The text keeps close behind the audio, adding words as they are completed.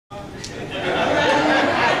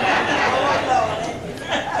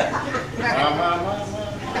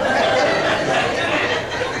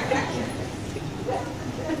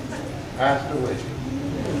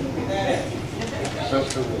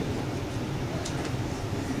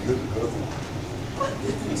You're the good one.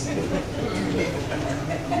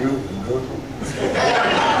 You're the good one.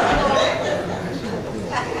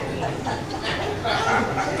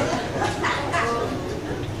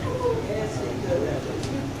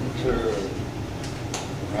 To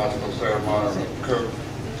hospital ceremony cook,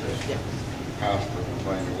 hospital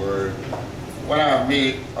playing the word. When I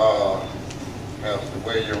meet Pastor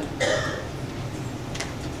William,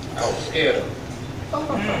 I was scared of him.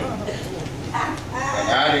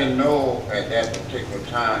 And I didn't know at that particular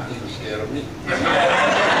time he was scared of me.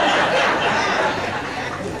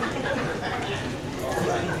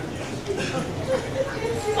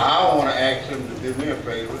 I want to ask him to do me a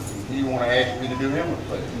favor, and he want to ask me to do him a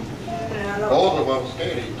favor. Both of us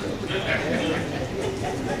scared of each other.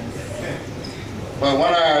 But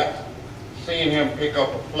when I seen him pick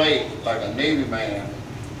up a plate like a Navy man,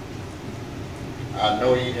 I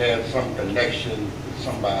know he had some connection with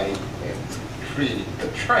somebody that treated the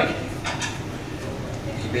training.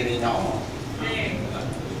 He been in the army.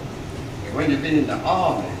 And when you've been in the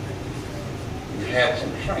army, you have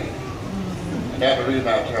some training. And that's the reason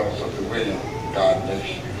I tell Sister William, God bless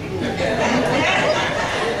you.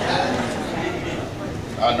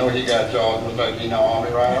 I know he got y'all just like he in the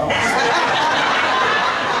army right on.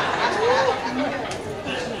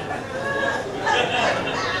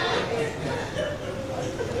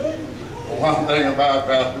 One thing about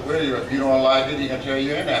Pastor William, if you don't like it, he can tell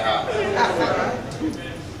you anyhow.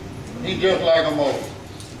 He's just like a Moses.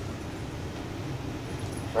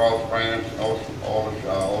 FrostBranch,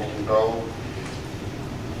 Ocean Grove.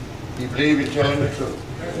 He believed in telling the truth.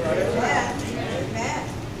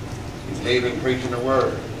 He believed in preaching the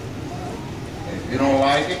word. And if you don't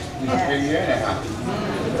like it, he can tell you anyhow.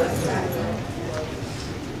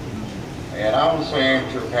 And I'm saying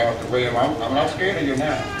to Pastor William, I'm not scared of you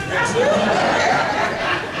now.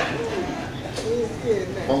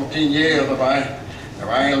 14 years, if I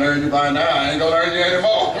ain't learned you by now, I ain't gonna learn you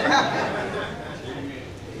anymore.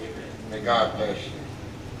 May God bless you.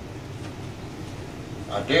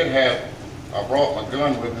 I brought my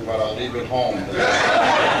gun with me, but I leave it home.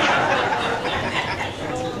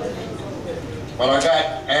 But I got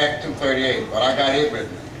Act 238, but I got it with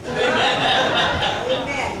me.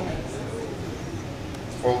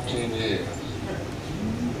 14 years.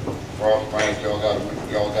 FrostBranch, y'all got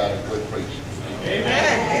a good preacher.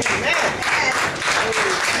 Amen. Amen.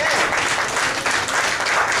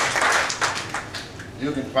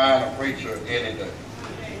 You can find a preacher any day.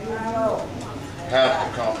 Have to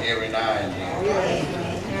come every now and then.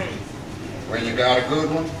 When you got a good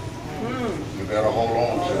one, you better hold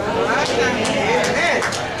on to it.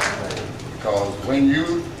 Because when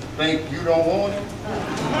you think you don't want it,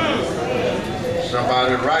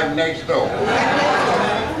 somebody right next door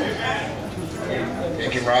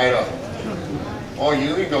pick him right up. Or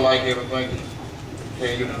you ain't gonna like everything he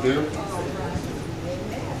tell you to do.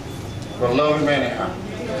 But love him anyhow.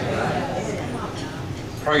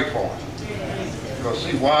 Pray for him. Because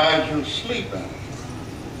see, while you're sleeping,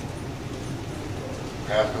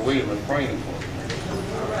 Pastor William is praying for you.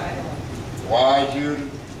 While you're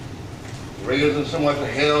raising so much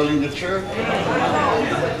hell in the church,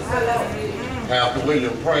 Pastor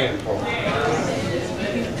William praying for you.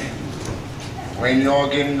 When you all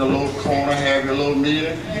get in the little corner, have your little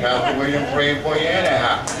meeting, Pastor William praying for you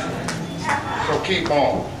anyhow. So keep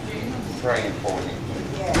on praying for you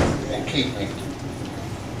and keep him.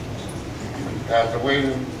 Pastor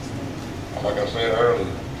William, like I said earlier,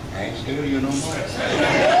 I ain't scared of you no more.